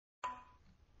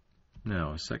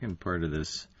Now, a second part of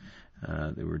this,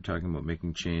 that we're talking about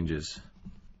making changes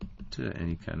to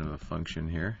any kind of a function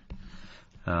here.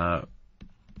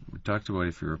 We talked about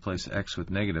if you replace x with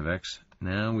negative x.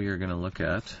 Now we are going to look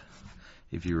at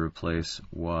if you replace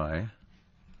y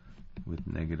with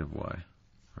negative y.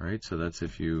 Alright, so that's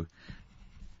if you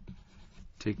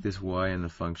take this y in the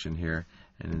function here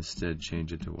and instead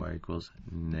change it to y equals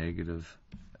negative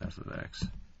f of x.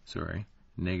 Sorry,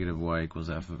 negative y equals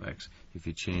f of x. If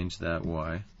you change that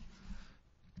y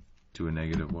to a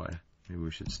negative y. Maybe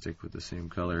we should stick with the same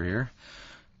color here.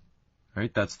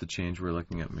 Alright, that's the change we're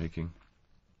looking at making.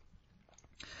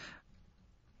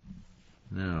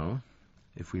 Now,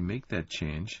 if we make that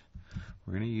change,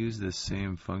 we're going to use this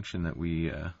same function that we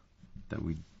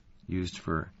used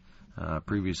for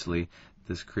previously,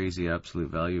 this crazy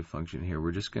absolute value function here.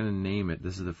 We're just going to name it.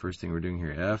 This is the first thing we're doing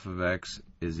here. F of x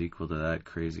is equal to that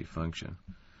crazy function.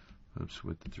 Oops,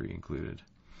 with the 3 included.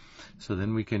 So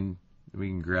then we can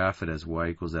graph it as y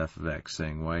equals f of x,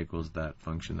 saying y equals that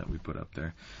function that we put up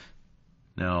there.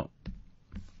 Now,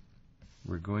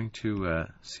 we're going to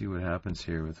see what happens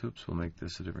here with, oops, we'll make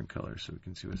this a different color so we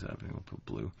can see what's happening. We'll put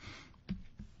blue.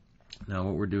 Now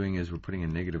what we're doing is we're putting a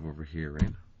negative over here,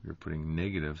 right? We're putting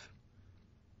negative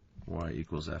y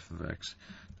equals f of x.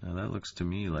 Now that looks to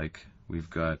me like we've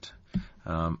got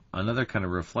another kind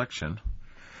of reflection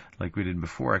like we did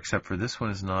before, except for this one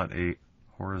is not a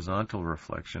horizontal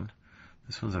reflection.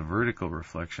 This one's a vertical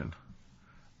reflection,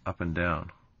 up and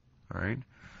down. All right?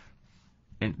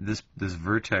 And this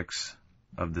vertex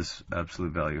of this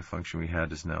absolute value function we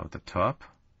had is now at the top.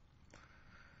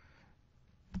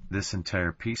 This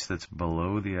entire piece that's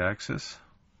below the axis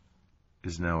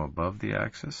is now above the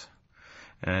axis.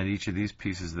 And each of these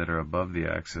pieces that are above the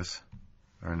axis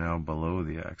are now below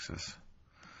the axis.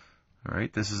 All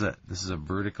right, this is a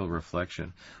vertical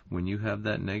reflection. When you have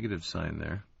that negative sign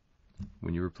there,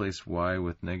 when you replace y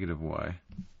with negative y,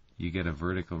 you get a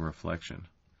vertical reflection.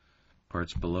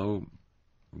 Parts below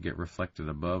get reflected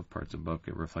above, parts above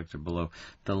get reflected below.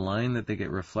 The line that they get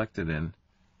reflected in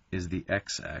is the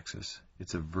x-axis.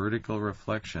 It's a vertical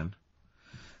reflection,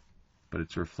 but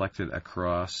it's reflected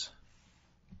across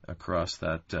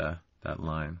that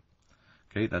line.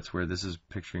 Okay, that's where this is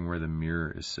picturing where the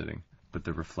mirror is sitting, but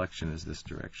the reflection is this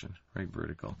direction, right,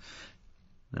 vertical.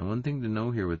 Now, one thing to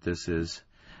know here with this is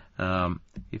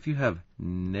if you have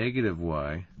negative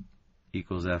y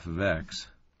equals f of x,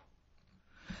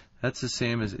 that's the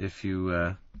same as if you,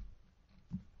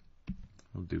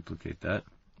 we'll duplicate that.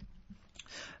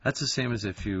 That's the same as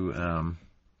if you,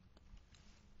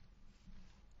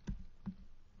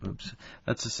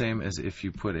 that's the same as if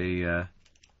you put a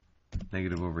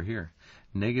negative over here.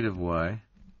 Negative y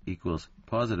equals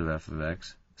positive f of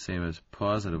x, same as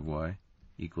positive y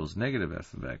equals negative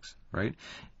f of x, right?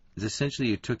 It's essentially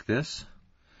you took this,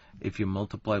 if you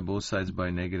multiply both sides by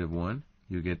negative 1,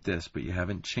 you get this, but you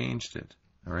haven't changed it.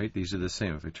 All right, these are the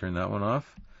same. If I turn that one off,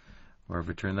 or if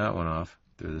I turn that one off,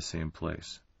 they're the same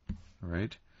place. All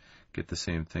right, get the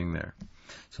same thing there.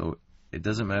 So it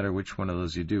doesn't matter which one of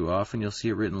those you do. Often you'll see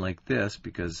it written like this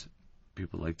because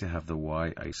people like to have the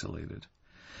y isolated.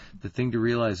 The thing to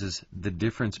realize is the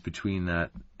difference between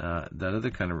that other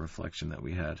kind of reflection that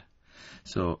we had.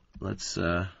 So let's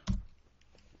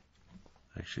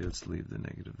actually let's leave the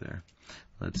negative there.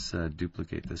 Let's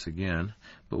duplicate this again,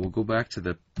 but we'll go back to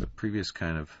the previous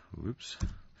kind of, we'll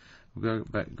go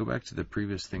back to the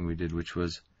previous thing we did, which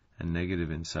was a negative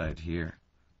inside here.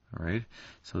 All right,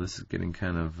 so this is getting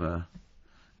kind of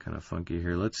funky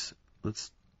here. Let's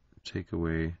take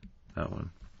away that one,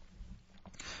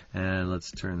 and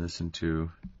let's turn this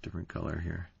into a different color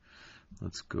here.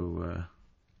 Let's go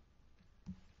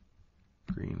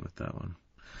green with that one.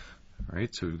 All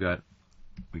right, so we got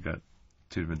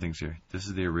two different things here. This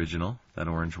is the original, that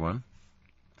orange one.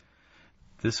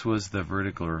 This was the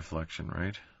vertical reflection,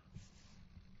 right?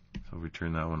 So we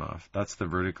turn that one off. That's the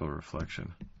vertical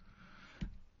reflection.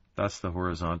 That's the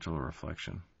horizontal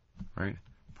reflection, right?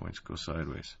 Points go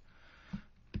sideways.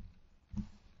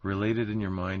 Related in your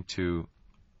mind to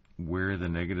where the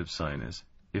negative sign is.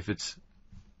 If it's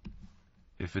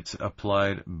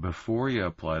applied before you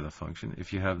apply the function,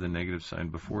 if you have the negative sign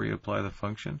before you apply the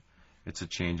function, it's a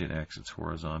change in x, it's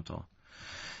horizontal.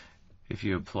 If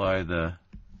you apply the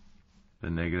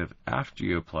negative after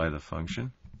you apply the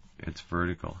function, it's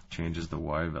vertical, changes the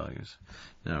y values.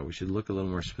 Now we should look a little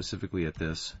more specifically at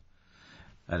this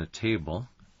at a table.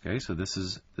 Okay, so this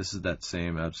is that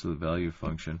same absolute value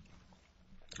function,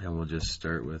 and we'll just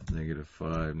start with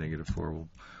 -5, -4.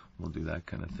 We'll do that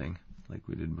kind of thing like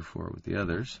we did before with the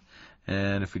others.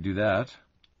 And if we do that,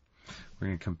 we're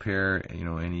going to compare,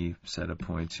 any set of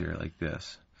points here like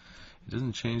this. It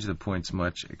doesn't change the points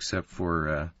much except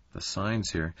for the signs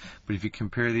here. But if you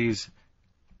compare this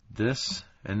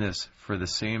and this, for the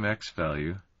same x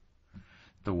value,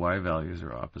 the y values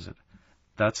are opposite.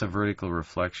 That's a vertical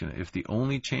reflection. If the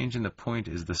only change in the point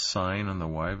is the sign on the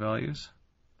y values,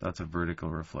 that's a vertical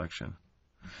reflection.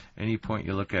 Any point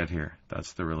you look at here,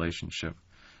 that's the relationship.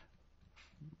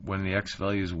 When the x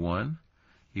value is 1,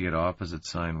 you get opposite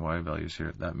sign y values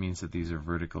here. That means that these are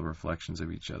vertical reflections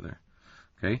of each other.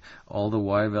 Okay? All the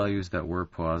y values that were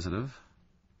positive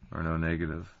are now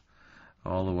negative.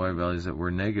 All the y values that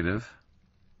were negative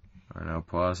are now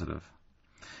positive.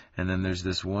 And then there's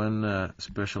this one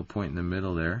special point in the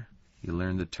middle there. You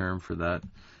learned the term for that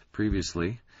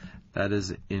previously. That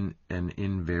is an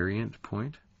invariant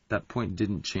point. That point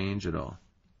didn't change at all.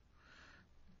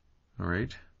 All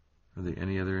right? Are there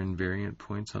any other invariant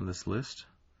points on this list?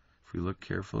 If we look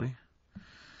carefully,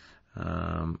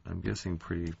 I'm guessing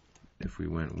if we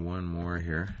went one more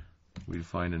here, we'd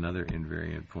find another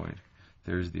invariant point.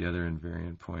 There's the other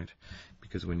invariant point.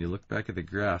 Because when you look back at the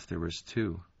graph, there was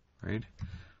 2, right?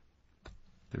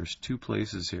 There's 2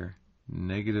 places here,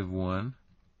 -1,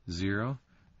 0,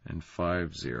 and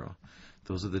 5, 0.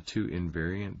 Those are the 2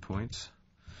 invariant points.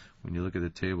 When you look at the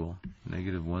table,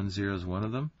 -1, 0 is one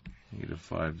of them,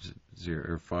 -5,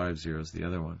 0 is the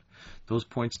other one. Those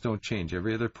points don't change.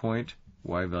 Every other point,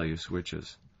 y value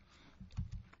switches.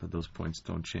 But those points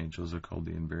don't change. Those are called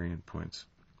the invariant points.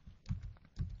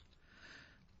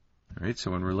 All right,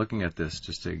 so when we're looking at this,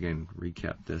 just to again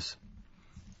recap this,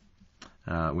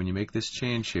 when you make this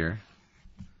change here,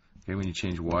 okay, when you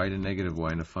change y to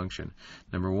 -y in a function,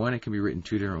 number one, it can be written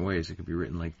 2 different ways. It could be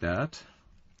written like that,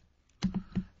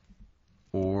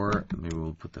 or maybe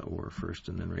we'll put the or first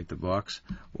and then write the box,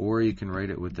 or you can write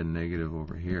it with the negative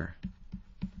over here.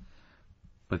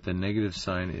 But the negative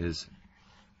sign is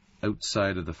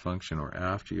outside of the function or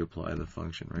after you apply the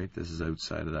function, right? This is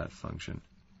outside of that function.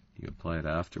 You apply it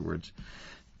afterwards.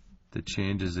 The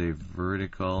change is a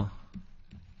vertical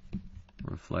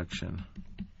reflection.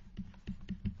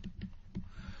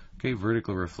 Okay,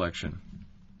 vertical reflection.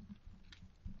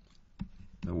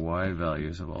 The y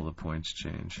values of all the points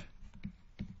change.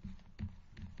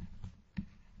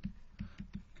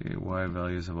 Okay, y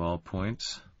values of all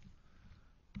points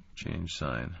change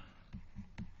sign.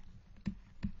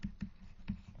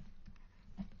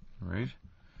 Right?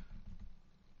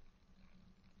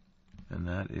 And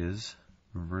that is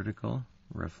vertical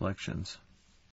reflections.